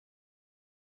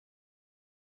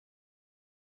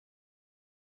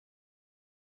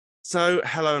So,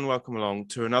 hello and welcome along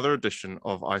to another edition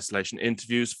of Isolation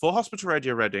Interviews for Hospital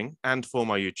Radio Reading and for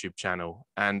my YouTube channel.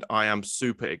 And I am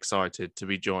super excited to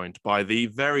be joined by the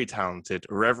very talented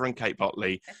Reverend Kate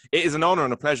Bottley. It is an honor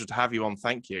and a pleasure to have you on.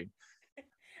 Thank you.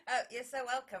 Oh, you're so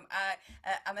welcome.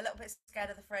 I'm a little bit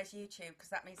scared of the phrase YouTube because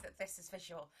that means that this is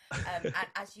visual. And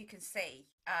as you can see,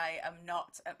 I am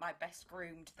not at my best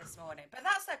groomed this morning, but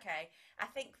that's okay. I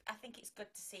think it's good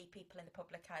to see people in the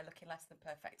public eye looking less than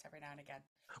perfect every now and again.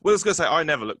 Well, I was going to say I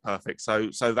never look perfect, so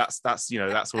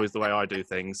that's always the way I do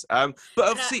things. But And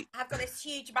obviously, I've got this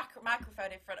huge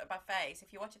microphone in front of my face.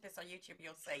 If you're watching this on YouTube,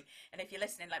 you'll see. And if you're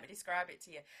listening, let me describe it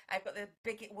to you. I've got the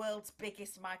world's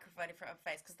biggest microphone in front of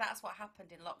my face because that's what happened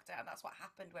in lockdown. That's what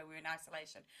happened when we were in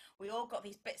isolation. We all got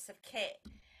these bits of kit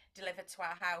delivered to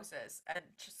our houses and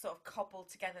just sort of cobbled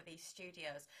together these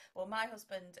studios. Well, my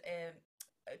husband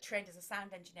trained as a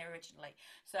sound engineer originally,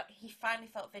 so he finally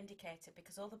felt vindicated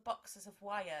because all the boxes of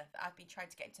wire that I've been trying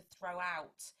to get him to throw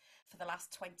out for the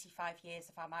last 25 years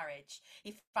of our marriage,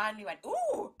 he finally went,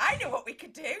 "Ooh, I know what we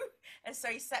could do," and so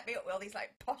he set me up with all these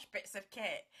like posh bits of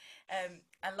kit. And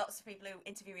lots of people who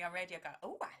interview me on radio go,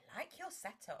 "Oh, I like your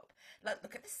setup.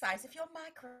 Look at the size of your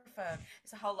microphone."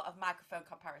 There's a whole lot of microphone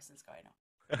comparisons going on.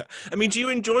 I mean, do you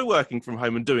enjoy working from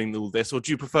home and doing all this, or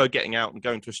do you prefer getting out and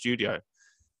going to a studio?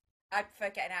 I prefer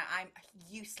getting out. I'm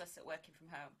useless at working from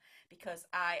home because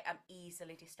I am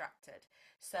easily distracted.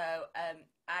 So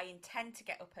I intend to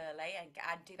get up early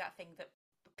and do that thing that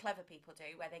clever people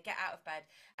do where they get out of bed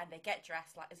and they get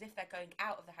dressed like as if they're going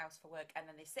out of the house for work and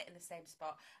then they sit in the same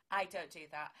spot. I don't do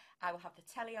that. I will have the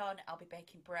telly on, I'll be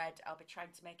baking bread, I'll be trying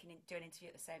to do an interview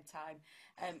at the same time.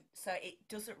 So it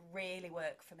doesn't really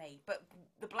work for me. But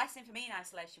the blessing for me in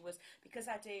isolation was because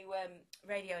I do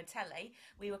radio and telly,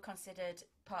 we were considered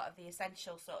part of the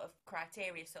essential sort of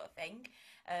criteria sort of thing.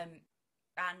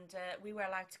 And we were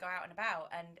allowed to go out and about.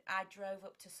 And I drove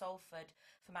up to Salford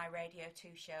for my Radio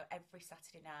 2 show every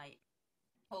Saturday night,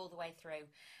 all the way through.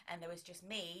 And there was just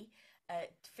me,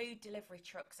 food delivery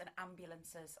trucks, and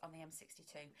ambulances on the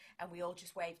M62. And we all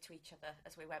just waved to each other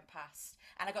as we went past.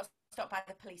 And I got stopped by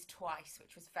the police twice,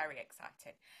 which was very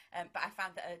exciting. But I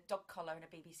found that a dog collar and a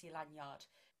BBC lanyard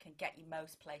can get you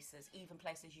most places, even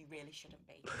places you really shouldn't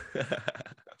be.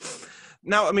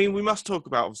 Now, I mean, we must talk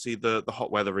about obviously the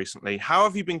hot weather recently. How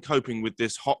have you been coping with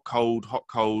this hot, cold, hot,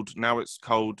 cold? Now it's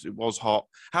cold. It was hot.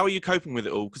 How are you coping with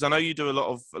it all? Because I know you do a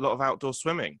lot of outdoor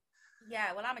swimming.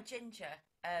 Yeah, well, I'm a ginger,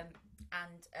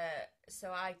 and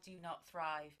so I do not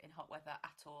thrive in hot weather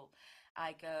at all.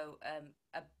 I go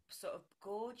a sort of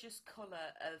gorgeous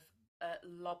colour of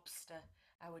lobster,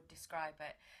 I would describe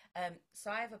it. So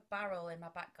I have a barrel in my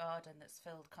back garden that's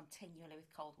filled continually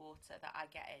with cold water that I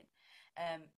get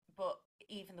in. But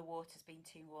even the water's been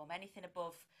too warm. Anything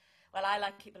above, well, I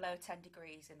like it below 10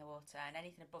 degrees in the water, and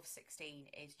anything above 16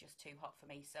 is just too hot for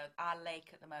me. So our lake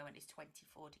at the moment is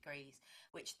 24 degrees,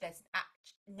 which there's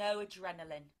no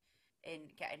adrenaline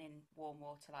in getting in warm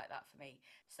water like that for me.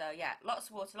 So yeah, lots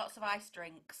of water, lots of ice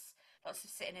drinks, lots of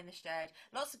sitting in the shed,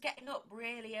 lots of getting up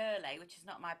really early, which is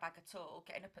not my bag at all.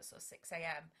 Getting up at sort of 6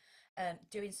 a.m.,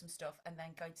 doing some stuff, and then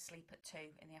going to sleep at 2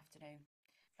 in the afternoon.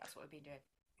 That's what we've been doing.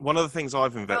 One of the things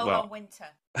I've invested, Roll well, on winter.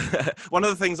 one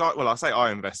of the things I say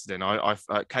I invested in, I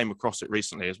came across it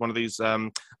recently, is one of these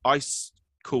ice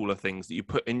cooler things that you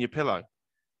put in your pillow.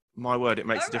 My word, it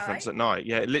makes All a difference right. at night.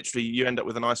 Yeah, literally, you end up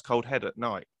with a nice cold head at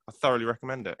night. I thoroughly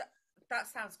recommend it. That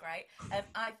sounds great.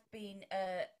 I've been,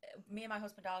 me and my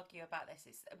husband argue about this.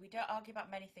 We don't argue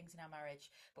about many things in our marriage,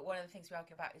 but one of the things we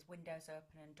argue about is windows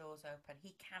open and doors open.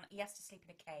 He has to sleep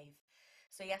in a cave,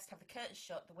 so he has to have the curtains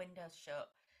shut, the windows shut,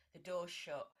 the doors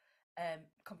shut,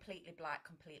 completely black,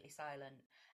 completely silent.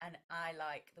 And I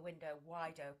like the window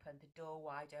wide open, the door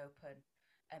wide open,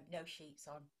 no sheets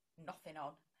on, nothing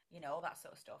on, all that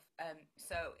sort of stuff.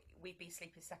 So we've been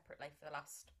sleeping separately for the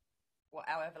last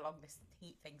however long this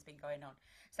heat thing's been going on.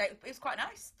 So it was quite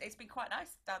nice. It's been quite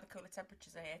nice now the cooler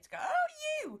temperatures are here to go, "Oh,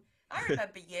 you! I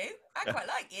remember you. I quite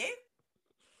like you."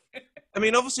 I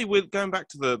mean, obviously, we're going back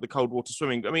to the cold water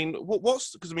swimming. I mean,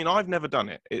 what's because I mean, I've never done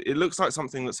it. It looks like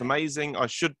something that's Okay. amazing. I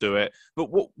should do it. But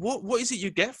what is it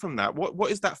you get from that?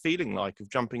 What is that feeling like of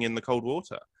jumping in the cold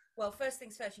water? Well, first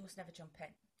things first, you must never jump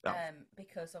in, Oh.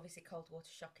 because obviously cold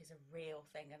water shock is a real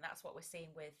thing, and that's what we're seeing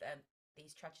with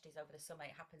these tragedies over the summer.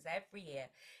 It happens every year,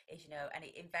 and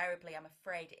invariably, I'm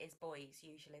afraid, it is boys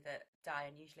usually that die,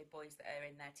 and usually boys that are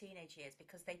in their teenage years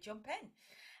because they jump in,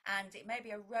 and it may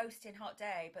be a roasting hot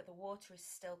day, but the water is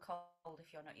still cold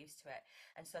if you're not used to it,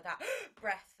 and so that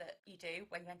breath that you do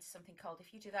when you enter something cold,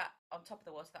 if you do that on top of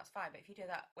the water, that's fine, but if you do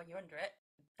that when you're under it,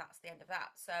 that's the end of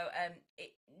that. So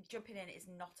jumping in is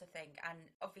not a thing. And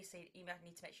obviously you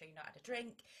need to make sure you've not had a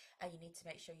drink, and you need to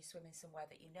make sure you're swimming somewhere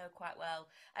that you know quite well.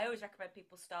 I always recommend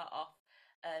people start off,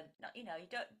 not, you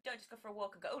don't just go for a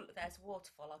walk and go, oh, look, there's a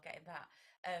waterfall, I'll get in that.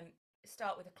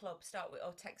 Start with a club,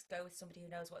 or go with somebody who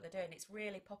knows what they're doing. It's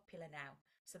really popular now.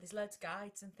 So there's loads of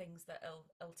guides and things that'll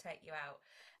take you out.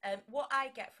 What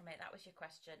I get from it, that was your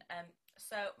question.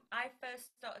 So I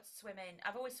first started swimming.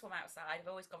 I've always swum outside. I've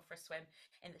always gone for a swim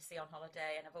in the sea on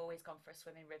holiday, and I've always gone for a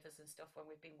swim in rivers and stuff when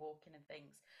we've been walking and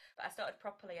things. But I started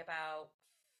properly about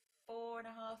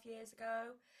 4.5 years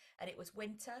ago, and it was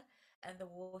winter, and the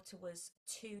water was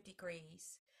 2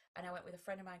 degrees. And I went with a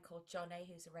friend of mine called Johnny,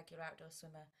 who's a regular outdoor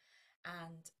swimmer,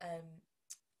 and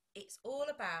it's all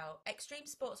about extreme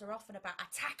sports are often about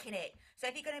attacking it.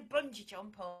 So if you're going to bungee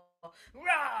jump or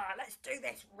rah, let's do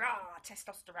this, rah,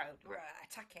 testosterone, rah,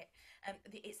 attack it.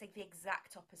 It's like the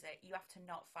exact opposite. You have to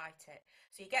not fight it.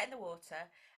 So you get in the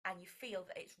water and you feel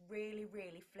that it's really,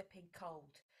 really flipping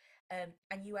cold.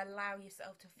 And you allow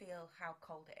yourself to feel how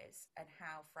cold it is and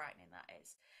how frightening that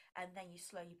is. And then you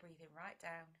slow your breathing right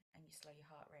down, and you slow your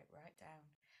heart rate right down,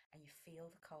 and you feel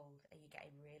the cold, and you're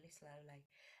getting really slowly.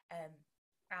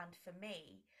 And for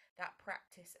me, that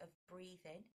practice of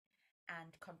breathing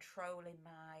and controlling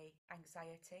my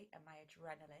anxiety and my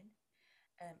adrenaline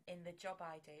in the job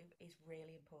I do is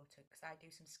really important, because I do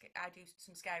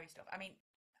some scary stuff. I mean,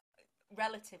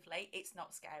 relatively, it's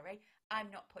not scary.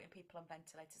 I'm not putting people on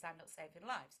ventilators. I'm not saving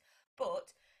lives.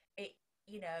 But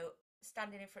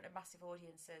standing in front of massive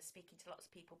audiences, speaking to lots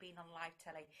of people, being on live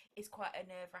telly is quite a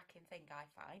nerve-wracking thing, I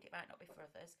find. It might not be for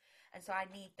others. And so I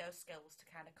need those skills to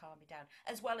kind of calm me down,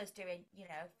 as well as doing,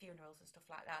 funerals and stuff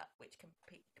like that, which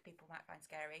people might find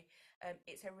scary.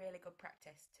 It's a really good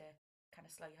practice to kind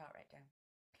of slow your heart rate down.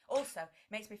 Also,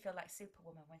 it makes me feel like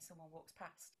Superwoman when someone walks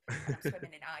past and I'm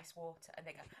swimming in ice water and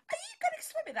they go, are you going to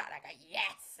swim in that? And I go,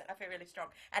 yes! And I feel really strong.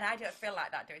 And I don't feel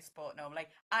like that doing sport normally.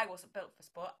 I wasn't built for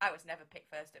sport. I was never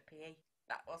picked first at PE.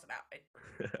 That wasn't happening.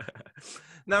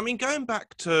 Now, I mean, going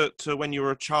back to when you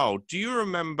were a child, do you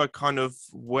remember kind of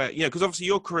where, because obviously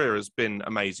your career has been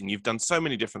amazing. You've done so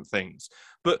many different things.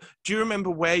 But do you remember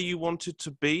where you wanted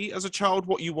to be as a child,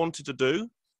 what you wanted to do?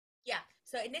 Yeah.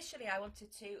 So initially I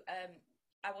wanted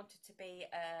to be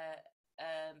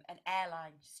an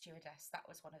airline stewardess. That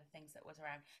was one of the things that was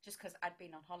around, just because I'd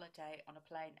been on holiday on a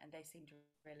plane and they seemed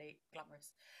really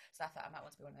glamorous. So I thought I might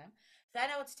want to be one of them. Then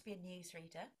I wanted to be a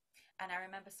newsreader. And I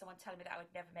remember someone telling me that I would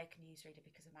never make a newsreader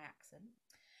because of my accent.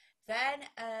 Then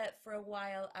for a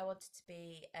while, I wanted to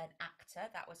be an actor.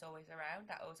 That was always around.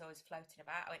 That was always floating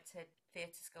about. I went to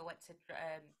theatre school, went to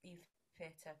youth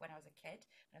theatre when I was a kid,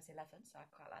 when I was 11, so I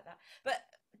quite like that. But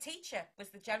teacher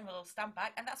was the general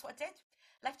standby, and that's what I did.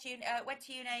 Left uni, went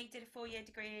to uni, did a 4-year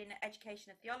degree in education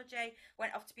and theology,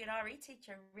 went off to be an RE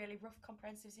teacher in really rough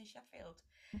comprehensives in Sheffield.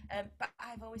 But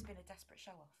I've always been a desperate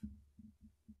show-off.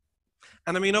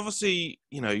 And I mean, obviously,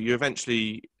 you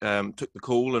eventually took the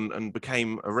call and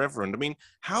became a reverend. I mean,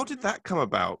 how did that come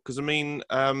about? Because I mean,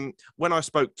 when I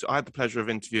had the pleasure of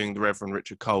interviewing the Reverend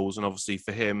Richard Coles, and obviously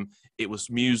for him, it was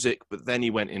music, but then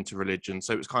he went into religion.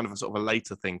 So it was kind of a sort of a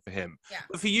later thing for him. Yeah.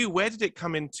 But for you, how did it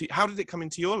come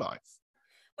into your life?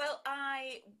 Well,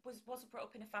 I wasn't brought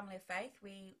up in a family of faith.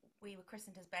 We were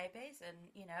christened as babies, and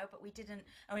but we didn't.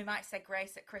 And we might say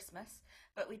grace at Christmas,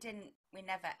 but we didn't. We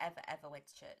never, ever went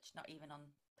to church. Not even on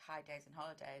high days and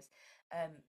holidays.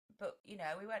 But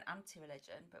we weren't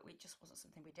anti-religion, but we just wasn't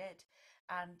something we did.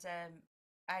 And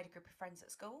I had a group of friends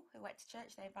at school who went to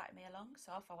church. They invited me along,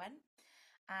 so off I went.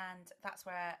 And that's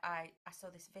where I saw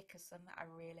this vicar's son that I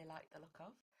really liked the look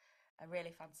of. I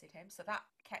really fancied him, so that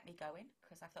kept me going,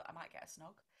 because I thought I might get a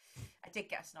snog. I did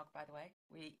get a snog, by the way.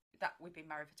 We've been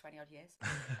married for 20 odd years.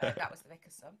 That was the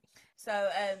vicar's son. So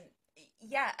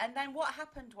yeah, and then what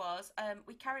happened was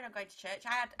we carried on going to church.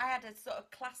 I had a sort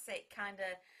of classic kind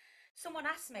of. Someone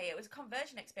asked me. It was a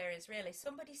conversion experience, really.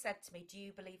 Somebody said to me, "Do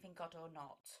you believe in God or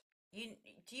not?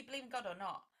 Do you believe in God or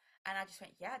not?" And I just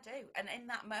went, yeah, I do. And in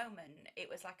that moment, it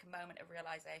was like a moment of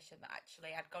realization that actually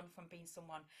I'd gone from being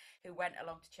someone who went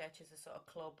along to church as a sort of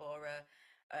club or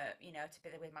to be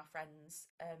there with my friends,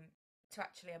 to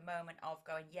actually a moment of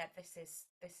going, yeah, this is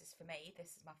for me.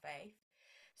 This is my faith.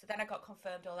 So then I got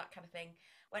confirmed, all that kind of thing.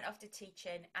 Went off to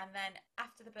teaching, and then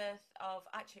after the birth of,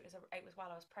 actually it was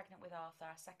while I was pregnant with Arthur,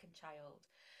 our second child.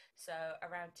 So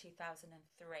around 2003.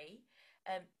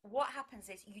 What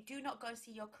happens is you do not go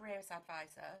see your careers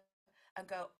advisor and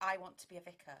go, I want to be a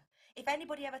vicar. If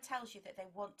anybody ever tells you that they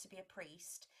want to be a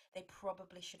priest, they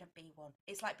probably shouldn't be one.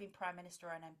 It's like being Prime Minister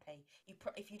or an MP.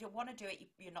 If you don't want to do it,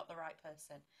 you're not the right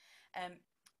person. And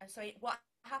so what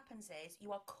happens is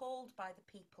you are called by the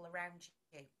people around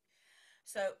you.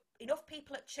 So enough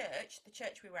people at church, the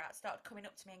church we were at, started coming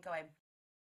up to me and going,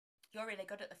 "You're really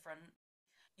good at the front.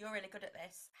 You're really good at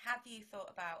this. Have you thought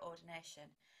about ordination?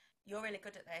 You're really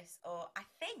good at this." Or I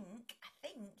think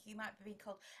you might be being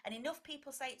called. And enough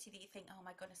people say it to you that you think, "Oh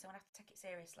my goodness, I have to take it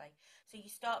seriously." So you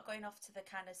start going off to the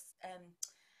kind of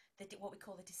what we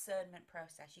call the discernment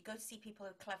process. You go to see people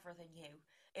who are cleverer than you,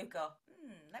 who go,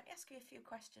 let me ask you a few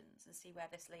questions and see where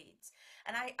this leads.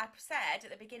 And I said at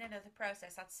the beginning of the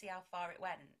process, I'd see how far it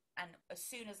went. And as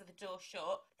soon as the door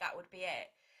shut, that would be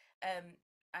it.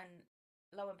 And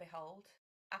lo and behold,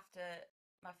 after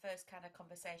my first kind of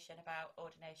conversation about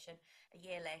ordination, a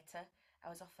year later, I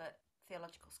was off at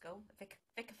theological school,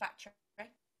 vicar factory,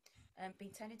 and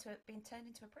being turned into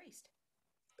a priest.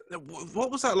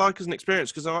 What was that like as an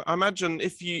experience? Because I imagine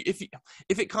if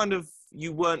it kind of,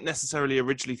 you weren't necessarily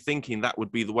originally thinking that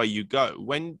would be the way you go.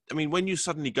 When you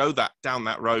suddenly go down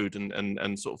that road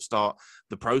and sort of start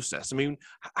the process, I mean,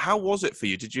 how was it for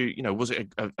you? Did you, was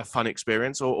it a fun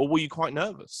experience, or were you quite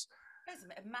nervous? It was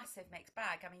a massive mixed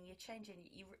bag. I mean, you're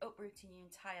uprooting your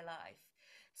entire life.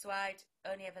 So I'd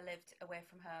only ever lived away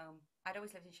from home. I'd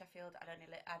always lived in Sheffield. I'd only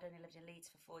lived in Leeds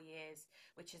for 4 years,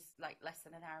 which is like less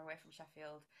than an hour away from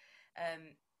Sheffield.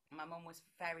 My mum was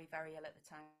very, very ill at the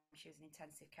time. She was in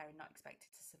intensive care and not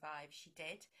expected to survive. She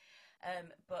did.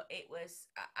 But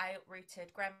I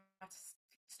uprooted. Graham had to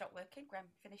stop working.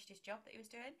 Graham finished his job that he was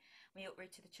doing. We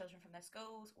uprooted the children from their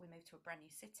schools. We moved to a brand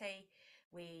new city.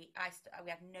 We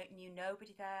knew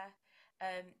nobody there.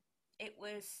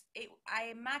 I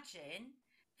imagine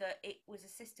that it was a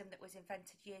system that was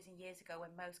invented years and years ago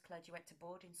when most clergy went to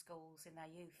boarding schools in their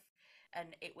youth,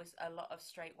 and it was a lot of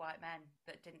straight white men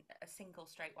single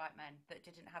straight white men that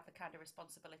didn't have the kind of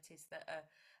responsibilities that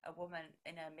a woman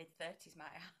in her mid-30s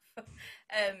might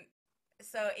have.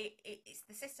 So it's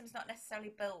the system's not necessarily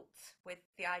built with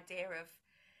the idea of,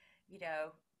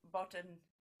 modern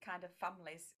kind of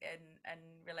families and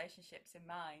relationships in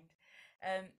mind.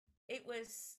 It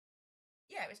was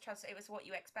it was what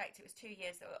you expect. It was 2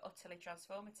 years that were utterly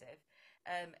transformative.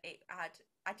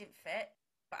 I didn't fit,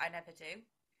 but I never do.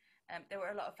 There were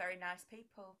a lot of very nice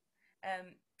people.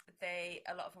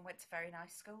 A lot of them went to very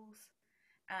nice schools,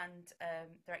 and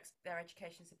their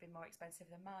educations have been more expensive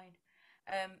than mine.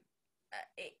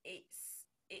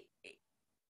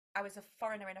 I was a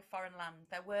foreigner in a foreign land.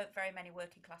 There weren't very many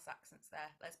working class accents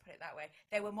there. Let's put it that way.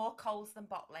 There were more Coles than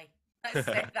Botley. Let's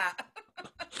say that.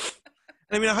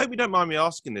 I mean, I hope you don't mind me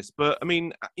asking this, but I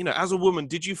mean, as a woman,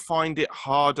 did you find it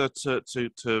harder to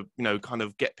kind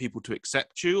of get people to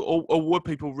accept you, or were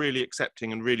people really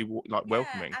accepting and really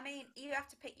welcoming? I mean, you have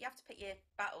to pick your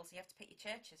battles. You have to pick your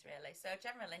churches, really. So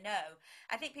generally, no.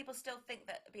 I think people still think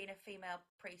that being a female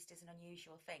priest is an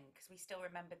unusual thing because we still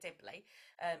remember Dibley.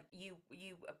 You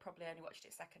probably only watched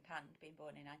it secondhand, being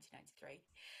born in 1993.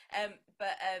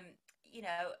 But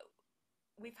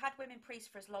we've had women priests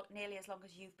for nearly as long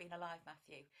as you've been alive,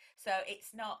 Matthew. So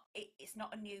it's not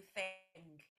a new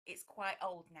thing. It's quite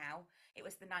old now. It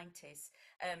was the 90s.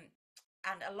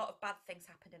 And a lot of bad things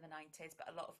happened in the 90s, but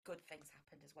a lot of good things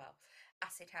happened as well.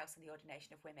 Acid House and the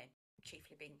ordination of women,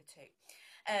 chiefly being the two.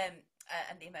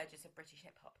 And the emergence of British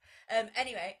hip hop.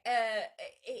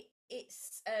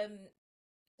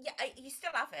 You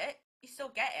still have it. You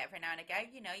still get it every now and again.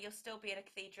 You'll still be in a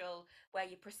cathedral where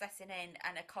you're processing in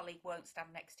and a colleague won't stand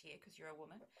next to you because you're a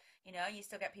woman. You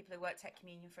still get people who won't take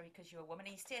communion from you because you're a woman.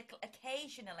 And you still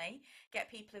occasionally get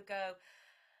people who go,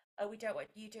 "Oh, we don't want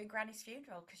you doing Granny's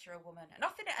funeral because you're a woman." And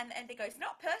often, and they go, "It's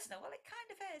not personal." Well, it kind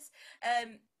of is.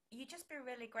 You just be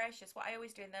really gracious. What I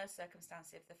always do in those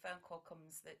circumstances, if the phone call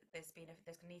comes that there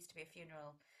needs to be a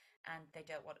funeral and they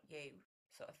don't want you,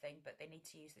 sort of thing, but they need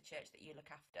to use the church that you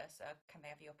look after, so can they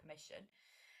have your permission?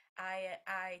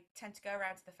 I tend to go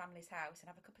around to the family's house and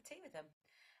have a cup of tea with them.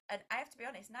 And I have to be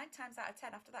honest, 9 times out of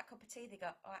 10, after that cup of tea, they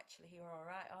go, "Oh, actually, you're all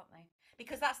right, aren't they?"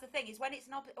 Because that's the thing, is when it's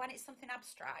something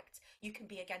abstract, you can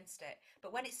be against it.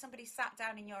 But when it's somebody sat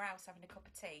down in your house having a cup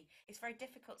of tea, it's very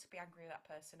difficult to be angry with that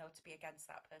person or to be against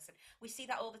that person. We see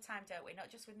that all the time, don't we? Not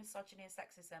just with misogyny and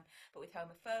sexism, but with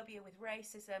homophobia, with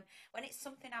racism. When it's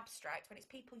something abstract, when it's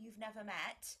people you've never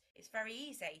met, it's very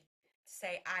easy to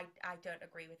say, I don't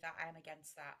agree with that, I am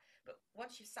against that. But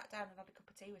once you've sat down and had a cup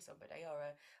of tea with somebody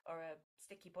or a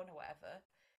sticky bun or whatever,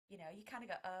 you kind of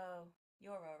go, "Oh,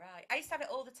 you're all right." I used to have it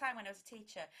all the time when I was a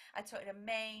teacher. I taught in a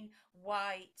main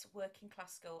white working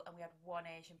class school and we had one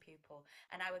Asian pupil,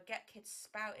 and I would get kids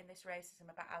spouting this racism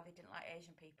about how they didn't like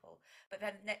Asian people, but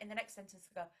then in the next sentence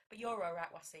they go, "But you're all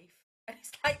right, Wasif." And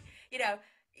it's like,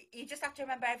 You just have to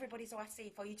remember everybody's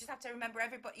OIC, or you just have to remember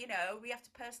everybody, you know, we have to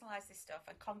personalise this stuff,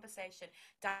 and conversation,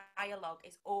 dialogue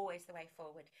is always the way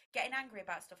forward. Getting angry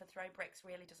about stuff and throwing bricks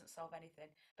really doesn't solve anything,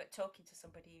 but talking to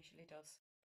somebody usually does.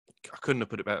 I couldn't have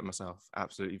put it better myself.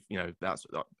 Absolutely, that's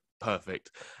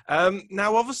perfect.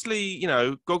 Now, obviously,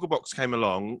 Gogglebox came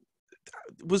along.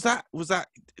 Was that?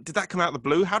 Did that come out of the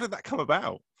blue? How did that come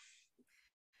about?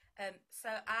 So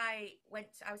I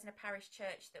was in a parish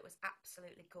church that was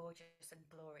absolutely gorgeous and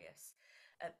glorious.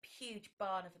 A huge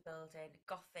barn of a building,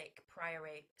 Gothic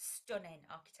priory, stunning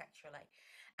architecturally.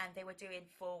 And they were doing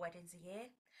 4 weddings a year,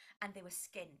 and they were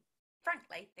skint.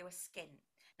 Frankly, they were skint.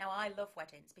 Now, I love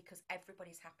weddings because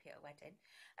everybody's happy at a wedding.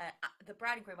 The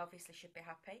bride and groom obviously should be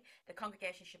happy. The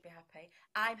congregation should be happy.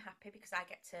 I'm happy because I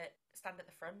get to stand at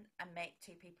the front and make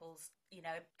two people's,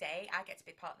 day. I get to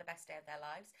be part of the best day of their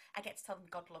lives. I get to tell them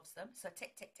God loves them. So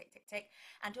tick, tick, tick, tick, tick.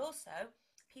 And also,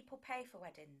 people pay for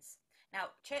weddings.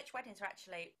 Now, church weddings are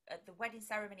actually, the wedding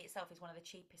ceremony itself is one of the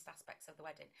cheapest aspects of the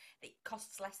wedding. It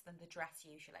costs less than the dress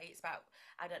usually. It's about,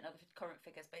 I don't know the current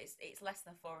figures, but it's less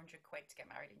than 400 quid to get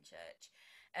married in church.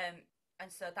 And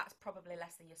so that's probably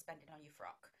less than you're spending on your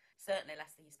frock. Certainly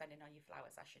less than you're spending on your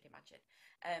flowers, I should imagine.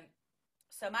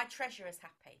 So my treasurer's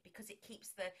happy because it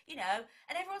keeps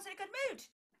and everyone's in a good mood.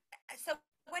 So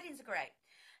weddings are great.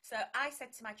 So I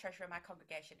said to my treasurer and my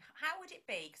congregation, how would it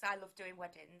be, because I love doing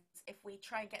weddings, if we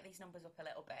try and get these numbers up a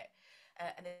little bit?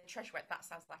 And the treasurer went, that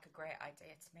sounds like a great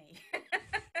idea to me.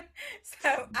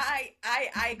 So I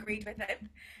agreed with him.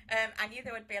 I knew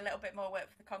there would be a little bit more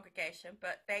work for the congregation,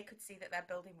 but they could see that their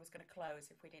building was going to close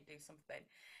if we didn't do something.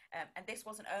 And this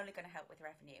wasn't only going to help with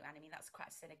revenue. And I mean, that's quite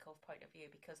a cynical point of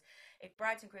view, because if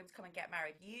brides and grooms come and get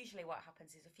married, usually what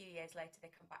happens is a few years later,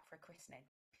 they come back for a christening.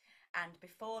 And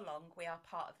before long, we are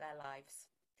part of their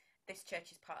lives. This church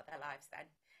is part of their lives then.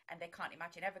 And they can't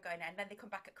imagine ever going there. And then they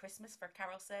come back at Christmas for a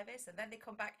carol service. And then they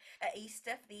come back at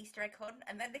Easter for the Easter egg hunt.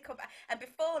 And then they come back. And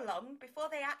before long,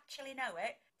 before they actually know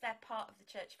it, they're part of the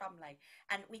church family.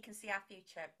 And we can see our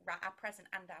future, our present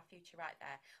and our future right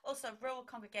there. Also, rural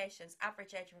congregations,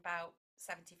 average age of about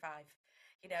 75.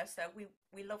 So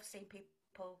we love seeing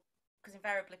people, because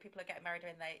invariably people are getting married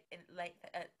in late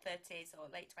 30s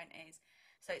or late 20s.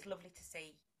 So it's lovely to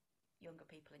see younger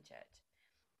people in church.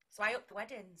 So I upped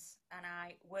weddings and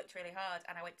I worked really hard,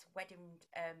 and I went to wedding,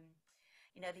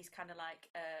 these kind of like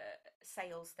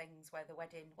sales things where the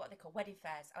wedding, what are they called? Wedding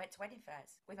fairs. I went to wedding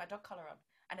fairs with my dog collar on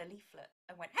and a leaflet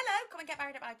and went, hello, come and get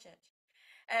married at my church.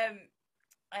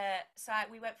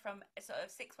 We went from sort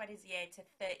of 6 weddings a year to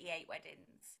 38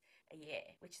 weddings a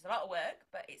year, which is a lot of work,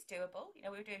 but it's doable. We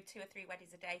were doing 2 or 3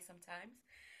 weddings a day sometimes.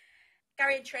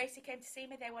 Gary and Tracy came to see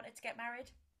me. They wanted to get married.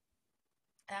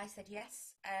 I said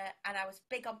yes, and I was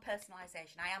big on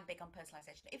personalisation. I am big on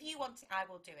personalisation. If you want it, I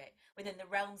will do it within the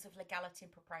realms of legality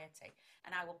and propriety,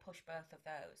 and I will push both of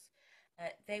those.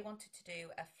 They wanted to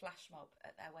do a flash mob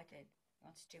at their wedding. They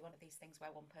wanted to do one of these things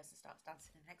where one person starts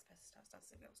dancing and the next person starts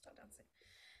dancing, we all start dancing.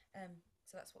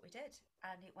 So that's what we did,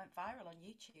 and it went viral on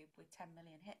YouTube with 10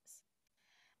 million hits.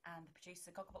 And the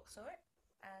producer Gogglebox saw it,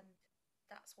 and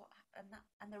that's what happened.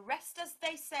 And the rest, as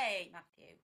they say,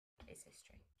 Matthew, is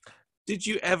history. Did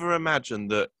you ever imagine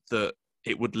that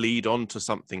it would lead on to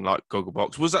something like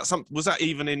Gogglebox? Was that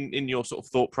even in your sort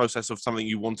of thought process of something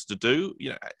you wanted to do?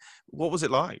 What was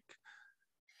it like?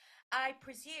 I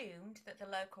presumed that the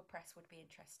local press would be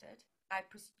interested.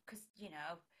 Because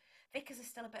vicars are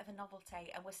still a bit of a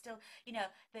novelty, and we're still,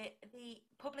 the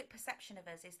public perception of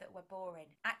us is that we're boring.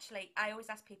 Actually, I always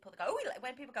ask people,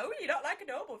 when people go, oh, you're not like a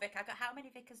normal vicar, I go, how many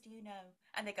vicars do you know?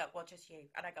 And they go, well, just you.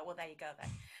 And I go, well, there you go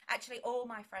then. Actually, all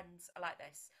my friends are like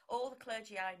this. All the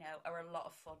clergy I know are a lot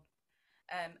of fun.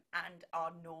 And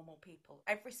are normal people.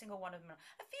 Every single one of them.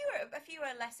 A few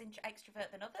are less extrovert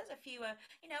than others. A few are,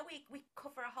 we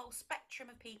cover a whole spectrum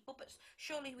of people, but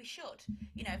surely we should.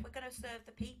 If we're going to serve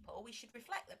the people, we should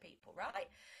reflect the people, right?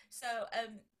 So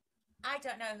I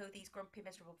don't know who these grumpy,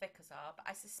 miserable vicars are, but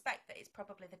I suspect that it's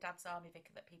probably the Dad's Army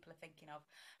vicar that people are thinking of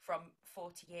from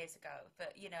 40 years ago.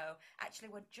 That, actually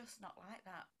we're just not like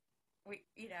that. We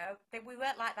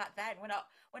weren't like that then. We're not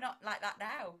like that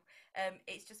now.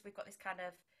 It's just we've got this kind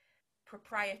of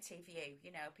propriety view.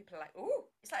 People are like, ooh,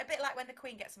 it's like a bit like when the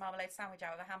Queen gets a marmalade sandwich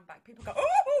out of a handbag. People go,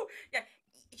 ooh, yeah,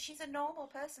 she's a normal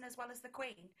person as well as the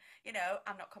Queen.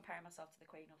 I'm not comparing myself to the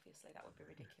Queen, obviously, that would be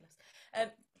ridiculous.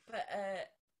 But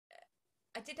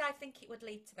I think it would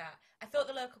lead to that. I thought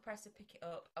the local press would pick it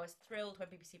up. I was thrilled when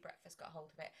BBC Breakfast got hold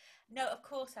of it. No, of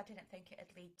course I didn't think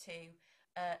it'd lead to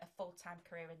a full-time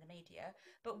career in the media.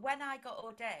 But when I got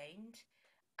ordained,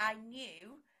 I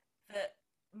knew that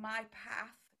my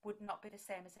path would not be the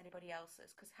same as anybody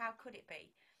else's, because how could it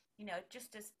be? You know,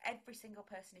 just as every single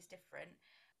person is different.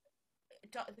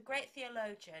 The great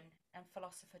theologian and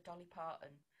philosopher Dolly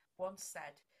Parton once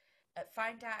said,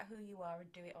 find out who you are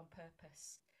and do it on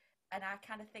purpose. And I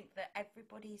kind of think that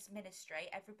everybody's ministry,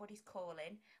 everybody's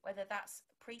calling, whether that's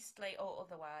priestly or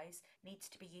otherwise, needs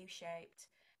to be U-shaped.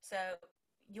 So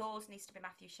yours needs to be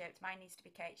Matthew shaped, mine needs to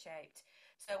be Kate shaped.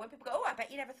 So when people go, oh, I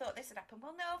bet you never thought this had happened.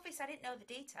 Well, no, obviously I didn't know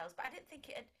the details, but I didn't think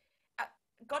it had.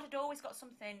 God had always got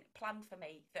something planned for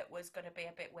me that was going to be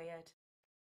a bit weird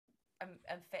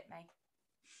and fit me.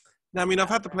 Now, I mean, I've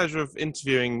had the pleasure of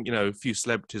interviewing, a few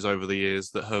celebrities over the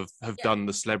years that have done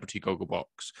the celebrity Gogglebox.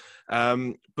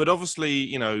 But obviously,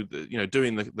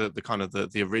 doing the kind of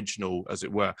the original, as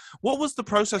it were. What was the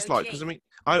process like? Because I mean,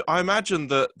 I imagine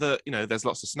that there's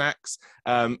lots of snacks.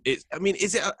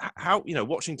 Is it how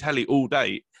watching telly all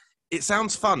day? It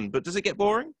sounds fun, but does it get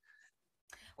boring?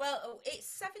 Well, it's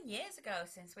 7 years ago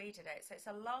since we did it, so it's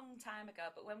a long time ago.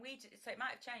 But when we did it, so it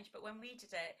might have changed. But when we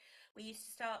did it, we used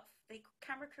to start. The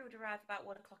camera crew would arrive about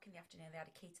 1 o'clock in the afternoon. They had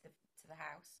a key to the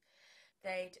house.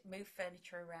 They'd move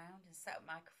furniture around and set up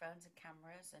microphones and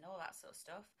cameras and all that sort of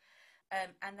stuff.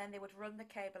 And then they would run the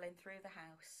cable in through the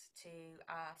house to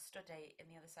our study in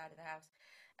the other side of the house.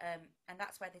 And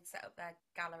that's where they'd set up their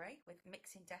gallery with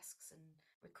mixing desks and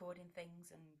recording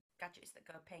things and gadgets that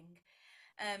go ping.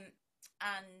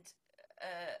 And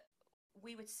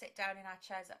we would sit down in our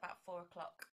chairs at about 4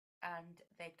 o'clock and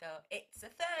they'd go, it's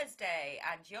a Thursday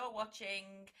and you're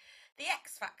watching The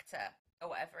X Factor or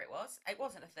whatever it was. It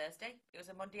wasn't a Thursday, it was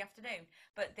a Monday afternoon,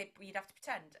 but you'd have to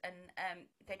pretend. And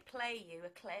they'd play you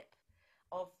a clip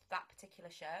of that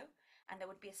particular show, and there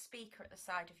would be a speaker at the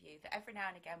side of you that every now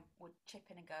and again would chip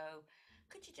in and go,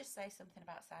 could you just say something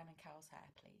about Simon Cowell's hair,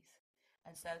 please?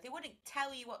 And so they wouldn't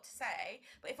tell you what to say,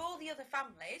 but if all the other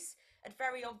families had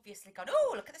very obviously gone,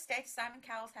 oh, look at the state of Simon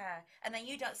Cowell's hair, and then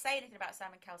you don't say anything about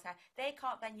Simon Cowell's hair, they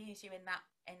can't then use you in that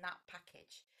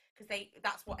package because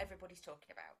that's what everybody's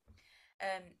talking about.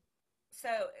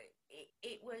 So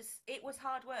it was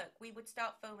hard work. We would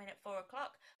start filming at 4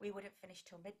 o'clock. We wouldn't finish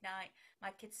till midnight.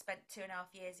 My kids spent 2.5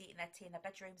 years eating their tea in their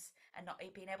bedrooms and not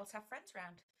being able to have friends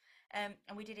around.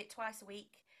 And we did it twice a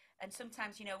week. And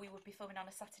sometimes, we would be filming on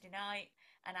a Saturday night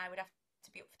and I would have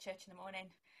to be up for church in the morning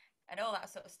and all that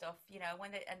sort of stuff,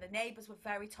 and the neighbours were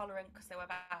very tolerant because there were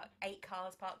about 8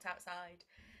 cars parked outside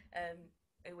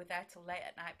who were there till late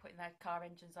at night putting their car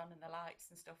engines on and the lights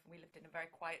and stuff. And we lived in a very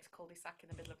quiet cul-de-sac in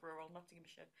the middle of rural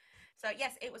Nottinghamshire. So,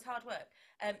 yes, it was hard work.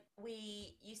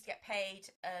 We used to get paid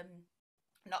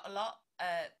not a lot,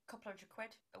 a couple £100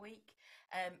 a week.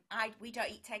 We don't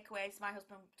eat takeaways. My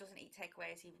husband doesn't eat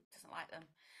takeaways. He doesn't like them.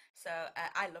 So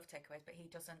I love takeaways, but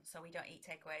he doesn't. So we don't eat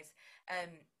takeaways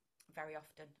very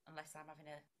often unless I'm having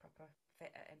a proper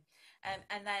fit at him.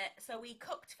 And then so we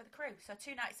cooked for the crew. So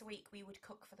 2 nights a week we would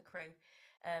cook for the crew.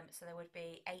 So there would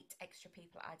be 8 extra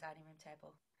people at our dining room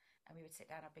table, and we would sit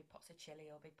down, have big pots of chilli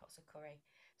or big pots of curry.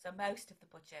 So most of the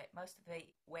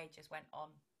wages went on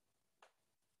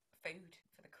food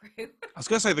for the crew. I was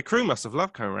going to say the crew must have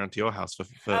loved coming around to your house for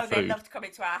food. They loved coming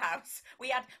to our house.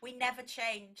 We never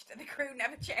changed. The crew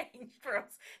never changed for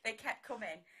us. They kept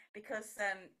coming because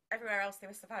everywhere else they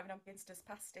were surviving on Ginster's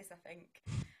pasties, I think,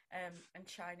 and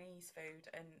Chinese food,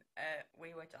 and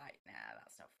we were like, nah,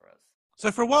 that's not for us. So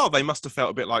for a while they must have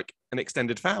felt a bit like an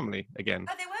extended family again.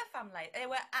 Oh, they were family. They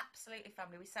were absolutely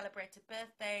family. We celebrated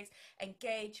birthdays,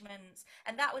 engagements,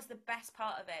 and that was the best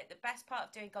part of it. The best part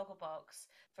of doing Gogglebox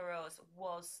for us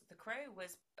was the crew,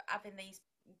 was having these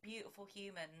beautiful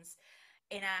humans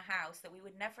in our house that we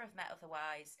would never have met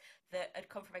otherwise, that had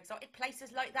come from exotic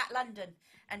places like that, London,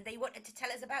 and they wanted to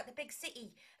tell us about the big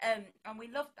city. And we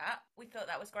loved that. We thought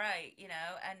that was great,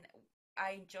 and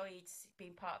I enjoyed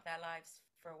being part of their lives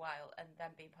for a while and then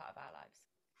being part of our lives.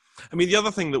 I mean, the other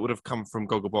thing that would have come from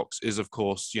Gogglebox is, of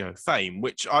course, fame,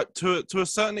 which to a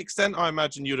certain extent, I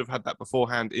imagine you'd have had that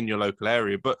beforehand in your local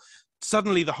area, but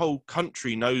suddenly the whole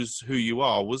country knows who you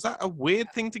are. Was that a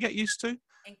weird thing to get used to?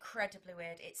 Incredibly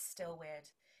weird. It's still weird.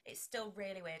 It's still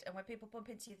really weird. And when people bump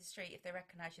into you in the street, if they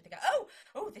recognise you, they go,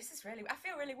 oh, this is really, I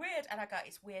feel really weird. And I go,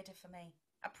 it's weirder for me.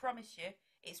 I promise you,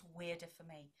 it's weirder for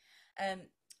me.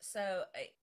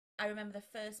 I remember the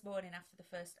first morning after the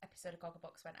first episode of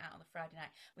Gogglebox went out on the Friday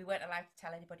night, we weren't allowed to tell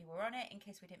anybody we were on it in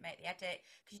case we didn't make the edit,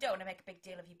 because you don't want to make a big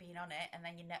deal of you being on it, and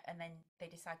then they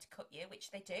decide to cut you, which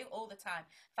they do all the time.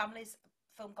 Families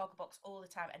film Gogglebox all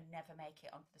the time and never make it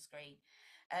onto the screen.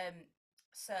 I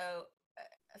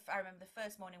remember the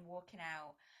first morning walking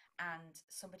out and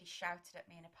somebody shouted at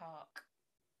me in a park.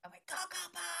 I went,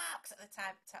 Gogglebox, at the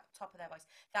top of their voice.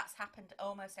 That's happened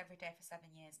almost every day for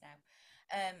 7 years now.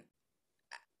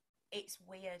 It's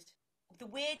weird. the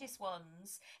weirdest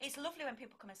ones. It's lovely when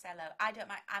people come and say hello. I don't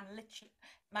mind. I'm literally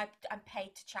I'm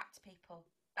paid to chat to people.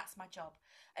 That's my job.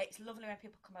 It's lovely when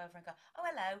people come over and go, oh,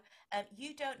 hello,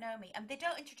 you don't know me. And they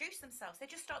don't introduce themselves. They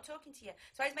just start talking to you.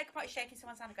 So I always make a point of shaking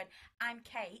someone's hand and going, I'm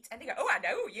Kate. And they go, oh, I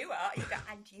know who you are. And you go,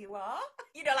 and you are?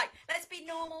 You know, like, let's be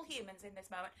normal humans in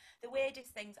this moment. The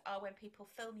weirdest things are when people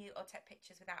film you or take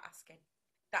pictures without asking.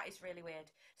 That is really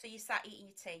weird. So you sat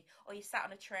eating your tea or you sat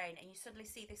on a train and you suddenly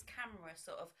see this camera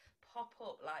sort of pop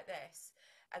up like this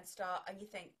and start, and you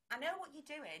think, I know what you're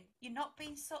doing. You're not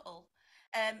being subtle.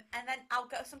 And then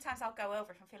sometimes I'll go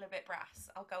over if I'm feeling a bit brass.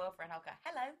 I'll go over and I'll go,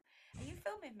 hello, are you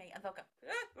filming me? And they'll go,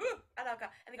 and I'll go,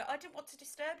 and they go, oh, I didn't want to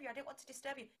disturb you. I didn't want to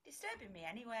disturb you. Disturbing me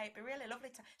anyway. It'd be really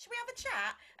lovely to, should we have a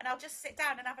chat? And I'll just sit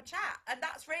down and have a chat. And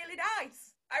that's really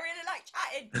nice. I really like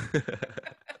chatting.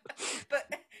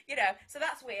 But, you know, so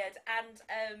that's weird. And,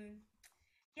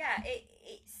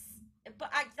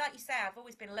 like you say, I've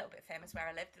always been a little bit famous where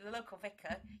I lived. The local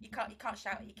vicar, you can't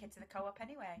shout at your kids in the co-op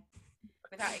anyway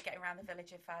without it getting around the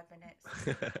village in 5 minutes.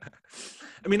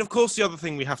 I mean, of course, the other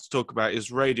thing we have to talk about is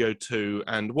Radio 2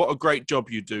 and what a great job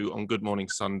you do on Good Morning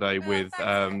Sunday with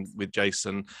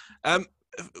Jason.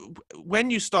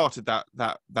 When you started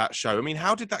that show, I mean,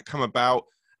 how did that come about?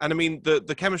 And I mean,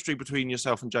 the chemistry between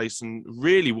yourself and Jason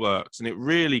really works and it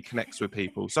really connects with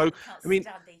people. So, I mean,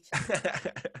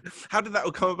 how did that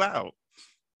all come about?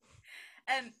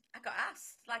 I got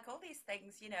asked, like all these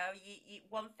things, you know,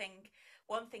 one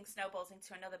thing snowballs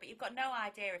into another, but you've got no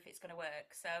idea if it's going to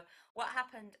work. So what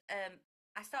happened,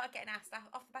 I started getting asked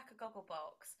off the back of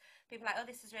Gogglebox. People are like, oh,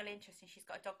 this is really interesting. She's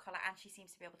got a dog collar and she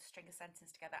seems to be able to string a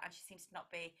sentence together and she seems to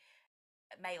not be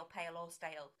male, pale or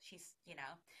stale. She's, you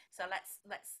know, so let's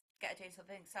get her doing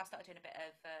something. So I started doing a bit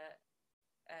of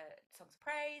songs of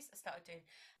praise. I started doing,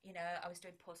 you know, I was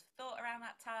doing pause for thought around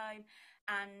that time.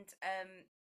 And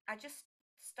I just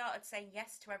started saying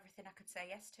yes to everything I could say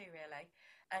yes to, really,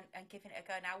 and giving it a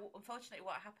go. Now, unfortunately,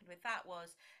 what happened with that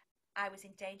was I was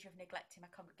in danger of neglecting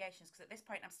my congregations because at this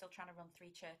point I'm still trying to run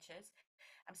 3 churches.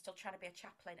 I'm still trying to be a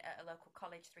chaplain at a local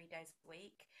college 3 days a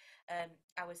week.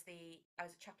 I was a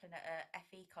chaplain at a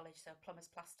FE college, so plumbers,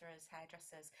 plasterers,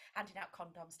 hairdressers, handing out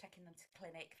condoms, taking them to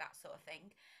clinic, that sort of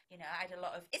thing. You know, I had a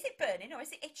lot of, is it burning or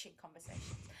is it itching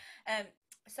conversations?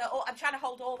 So I'm trying to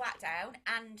hold all that down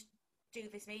and do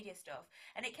this media stuff,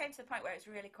 and it came to the point where it was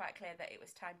really quite clear that it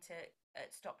was time to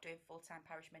stop doing full-time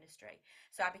parish ministry.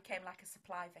 So I became like a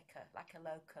supply vicar, like a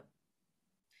locum,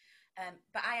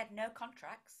 but I had no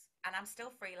contracts and I'm still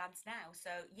freelance now,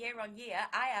 so year on year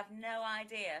I have no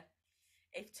idea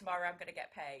if tomorrow I'm going to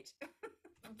get paid.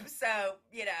 So,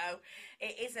 you know,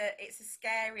 it's a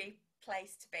scary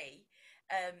place to be.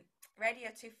 Radio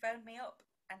 2 phoned me up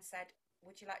and said,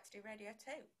 would you like to do Radio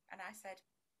 2? And I said,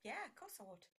 yeah, of course I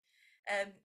would.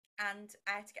 And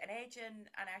I had to get an agent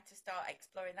and I had to start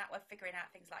exploring that way, figuring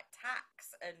out things like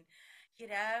tax and, you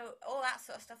know, all that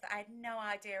sort of stuff that I had no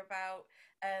idea about.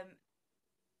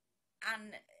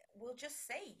 And we'll just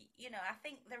see. You know, I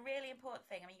think the really important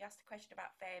thing, I mean, you asked a question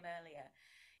about fame earlier.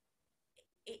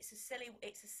 It's a silly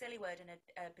word and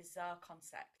a bizarre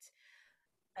concept.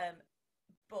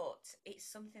 But it's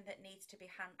something that needs to be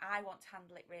I want to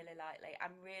handle it really lightly.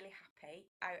 I'm really happy.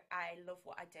 I love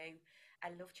what I do. I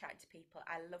love chatting to people.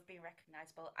 I love being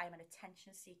recognisable. I'm an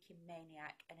attention-seeking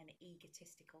maniac and an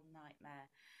egotistical nightmare.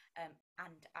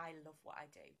 And I love what I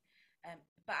do.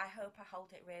 But I hope I hold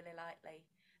it really lightly.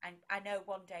 And I know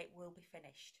one day it will be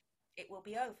finished. It will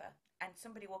be over. And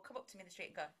somebody will come up to me in the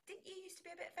street and go, didn't you used to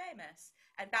be a bit famous?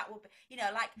 And that will be, you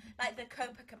know, like the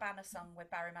Copacabana song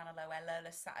with Barry Manilow where Lola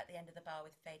sat at the end of the bar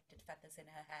with faded feathers in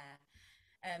her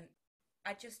hair.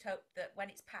 I just hope that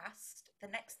when it's past, the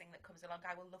next thing that comes along,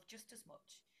 I will love just as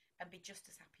much and be just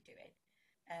as happy doing.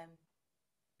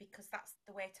 Because that's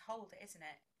the way to hold it, isn't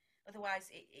it? Otherwise,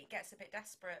 it gets a bit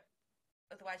desperate.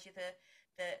 Otherwise, you're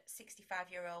the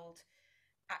 65-year-old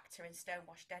actor in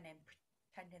stonewashed denim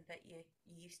pretending that you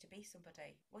used to be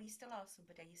somebody. Well, you still are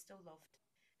somebody. You're still loved.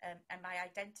 And my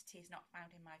identity is not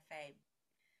found in my fame.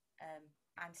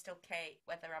 I'm still Kate,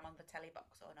 whether I'm on the telly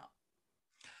box or not.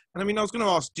 And I mean, I was going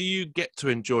to ask, do you get to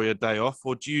enjoy a day off,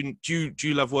 or do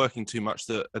you love working too much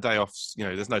that a day off, you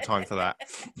know, there's no time for that?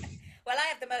 Well, I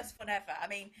have the most fun ever. I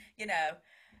mean, you know,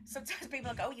 sometimes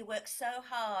people go, oh, you work so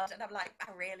hard. And I'm like,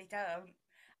 I really don't.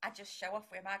 I just show off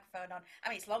with a microphone on. I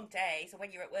mean, it's long days, and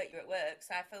when you're at work, you're at work.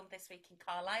 So I filmed this week in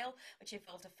Carlisle, which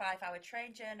involved a 5-hour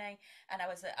train journey, and I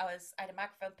had a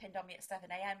microphone pinned on me at 7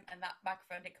 a.m. and that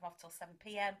microphone didn't come off till 7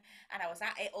 p.m. and I was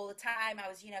at it all the time. I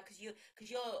was, you know, because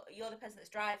you're the person that's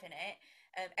driving it,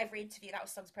 Every interview, that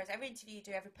was Songs of Praise, every interview you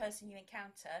do, every person you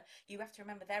encounter, you have to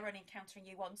remember they're only encountering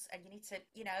you once, and you need to,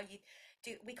 you know, you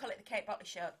do, we call it the Kate Bottley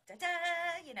show, da-da,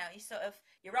 you know,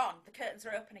 you're on, the curtains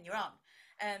are open and you're on.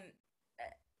 um,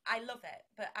 I love it,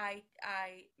 but I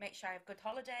make sure I have good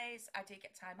holidays. I do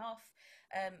get time off.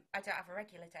 I don't have a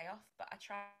regular day off, but I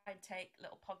try and take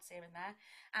little pods here and there.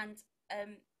 And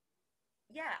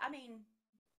yeah, I mean,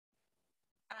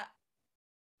 I,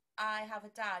 I have a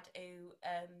dad who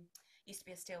used to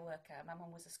be a steel worker. My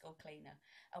mum was a school cleaner.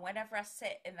 And whenever I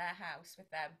sit in their house with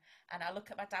them and I look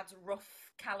at my dad's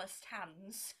rough, calloused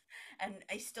hands, and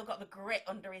he's still got the grit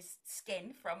under his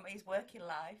skin from his working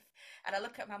life, and I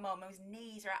look at my mum whose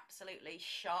knees are absolutely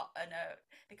shot and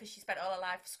because she spent all her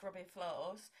life scrubbing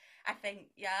floors, I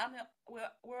think, yeah,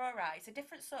 we're all right. It's a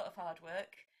different sort of hard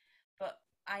work, but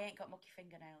I ain't got mucky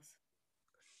fingernails.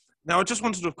 Now, I just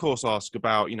wanted to, of course, ask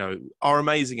about, our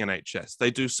amazing NHS.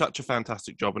 They do such a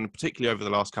fantastic job, and particularly over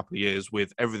the last couple of years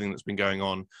with everything that's been going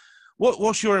on.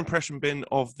 What's your impression been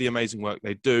of the amazing work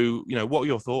they do? What are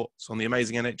your thoughts on the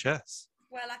amazing NHS?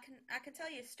 Well, I can tell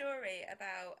you a story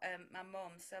about my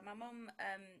mum. So my mum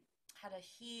had a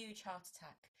huge heart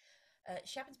attack.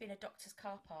 She happened to be in a doctor's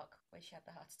car park where she had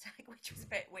the heart attack, which was a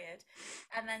bit weird.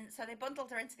 And then, so they bundled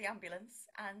her into the ambulance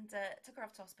and took her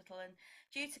off to hospital. And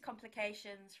due to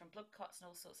complications from blood clots and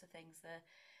all sorts of things,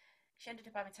 she ended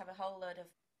up having to have a whole load of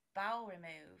bowel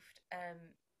removed.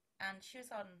 And she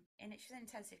was in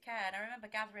intensive care. And I remember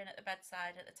gathering at the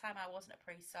bedside. At the time, I wasn't a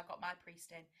priest, so I got my priest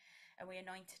in, and we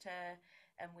anointed her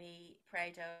and we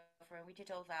prayed over her. And we did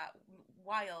all that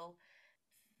while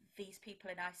these people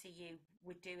in ICU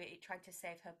would do it, trying to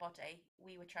save her body.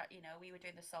 We were we were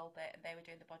doing the soul bit and they were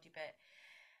doing the body bit.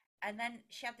 And then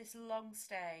she had this long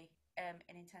stay in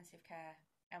intensive care,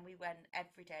 and we went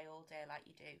every day, all day, like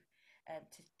you do,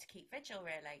 to keep vigil,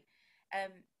 really.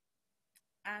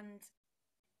 And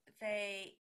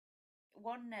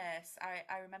one nurse,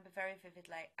 I remember very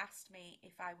vividly, asked me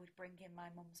if I would bring in my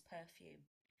mum's perfume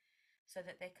so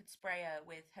that they could spray her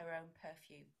with her own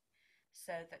perfume,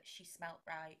 so that she smelt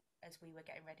right as we were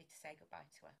getting ready to say goodbye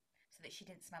to her, so that she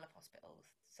didn't smell of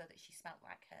hospitals, so that she smelt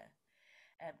like her.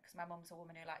 Because my mum's a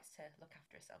woman who likes to look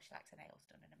after herself. She likes her nails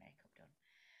done and her makeup done.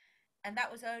 And that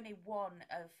was only one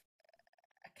of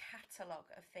a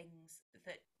catalogue of things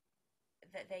that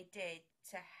they did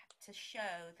to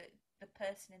show that the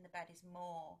person in the bed is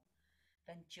more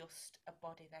than just a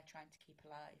body they're trying to keep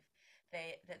alive.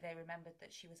 They remembered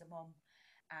that she was a mum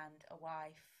and a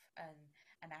wife and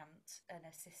an aunt and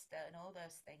a sister and all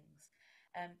those things.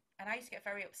 And I used to get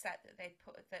very upset that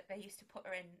they used to put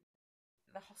her in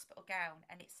the hospital gown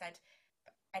and it said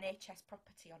NHS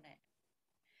property on it.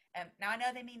 Now I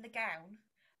know they mean the gown,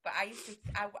 but I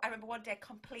remember one day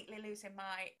completely losing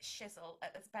my shizzle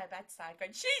at the bedside,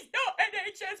 going, "She's not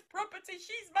NHS property.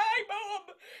 She's my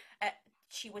mum."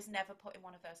 She was never put in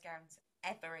one of those gowns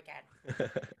ever again,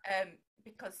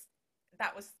 because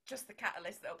that was just the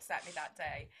catalyst that upset me that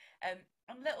day. And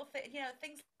little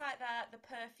things like that, the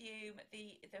perfume,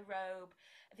 the robe.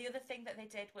 The other thing that they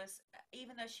did was,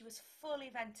 even though she was fully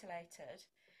ventilated,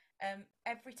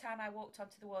 every time I walked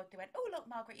onto the ward, they went, "Oh, look,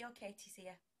 Margaret, your Katie's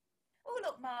here. Oh,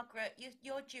 look, Margaret,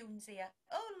 your June's here.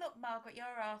 Oh, look, Margaret, your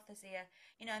Arthur's here."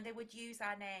 And they would use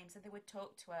our names and they would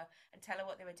talk to her and tell her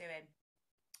what they were doing.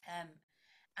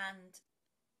 And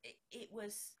it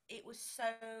was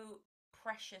so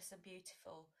precious and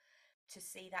beautiful to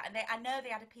see that. And I know they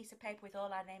had a piece of paper with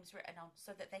all our names written on,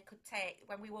 so that they could take,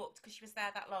 when we walked, because she was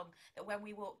there that long, that when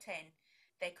we walked in,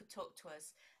 they could talk to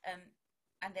us.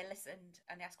 And they listened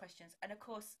and they asked questions. And of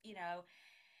course,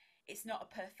 it's not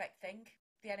a perfect thing,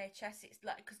 the NHS. It's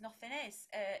like, because nothing is.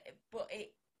 But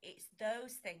it's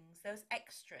those things, those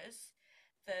extras,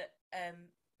 that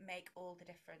make all the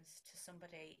difference to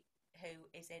somebody who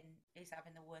is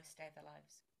having the worst day of their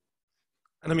lives.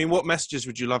 And I mean, what messages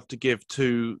would you love to give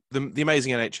to the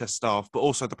amazing NHS staff, but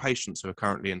also the patients who are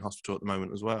currently in hospital at the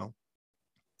moment as well?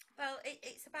 Well,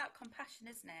 it's about compassion,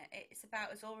 isn't it? It's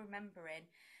about us all remembering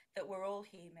that we're all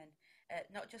human,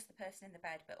 not just the person in the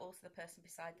bed, but also the person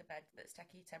beside the bed that's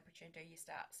taking your temperature and doing your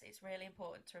stats. It's really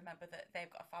important to remember that they've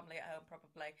got a family at home,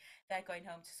 probably. They're going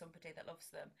home to somebody that loves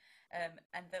them,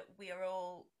 and that we are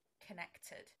all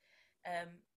connected.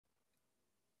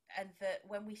 And that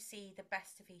when we see the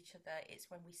best of each other, it's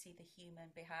when we see the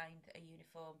human behind a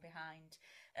uniform, behind,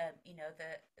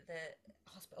 the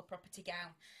hospital property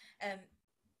gown.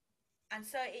 And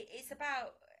so it's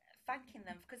about thanking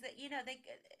them, because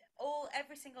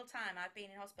every single time I've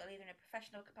been in hospital, either in a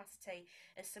professional capacity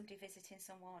as somebody visiting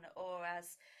someone, or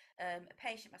as a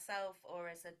patient myself, or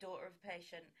as a daughter of a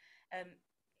patient,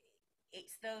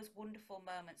 it's those wonderful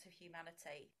moments of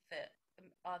humanity that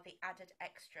are the added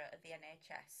extra of the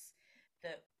NHS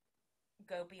that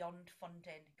go beyond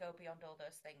funding, go beyond all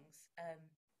those things.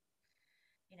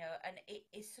 You know, and it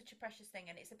is such a precious thing,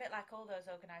 and it's a bit like all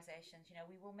those organisations. You know,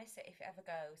 we will miss it if it ever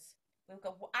goes. We'll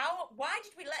go, why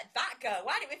did we let that go?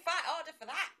 Why did we fight harder for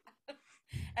that?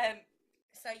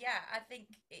 So yeah, I think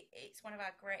it's one of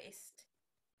our greatest.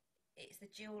 It's the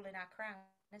jewel in our crown,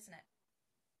 isn't it?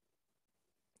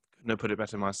 No, put it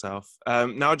better myself.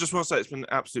 Now, I just want to say it's been an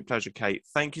absolute pleasure, Kate.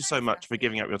 Thank you so much for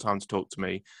giving up your time to talk to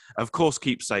me. Of course,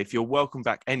 keep safe. You're welcome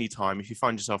back anytime. If you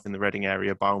find yourself in the Reading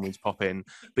area, by all means, pop in.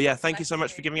 But yeah, thank you so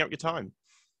much for giving up your time.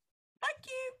 Thank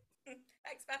you.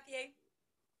 Thanks, Matthew.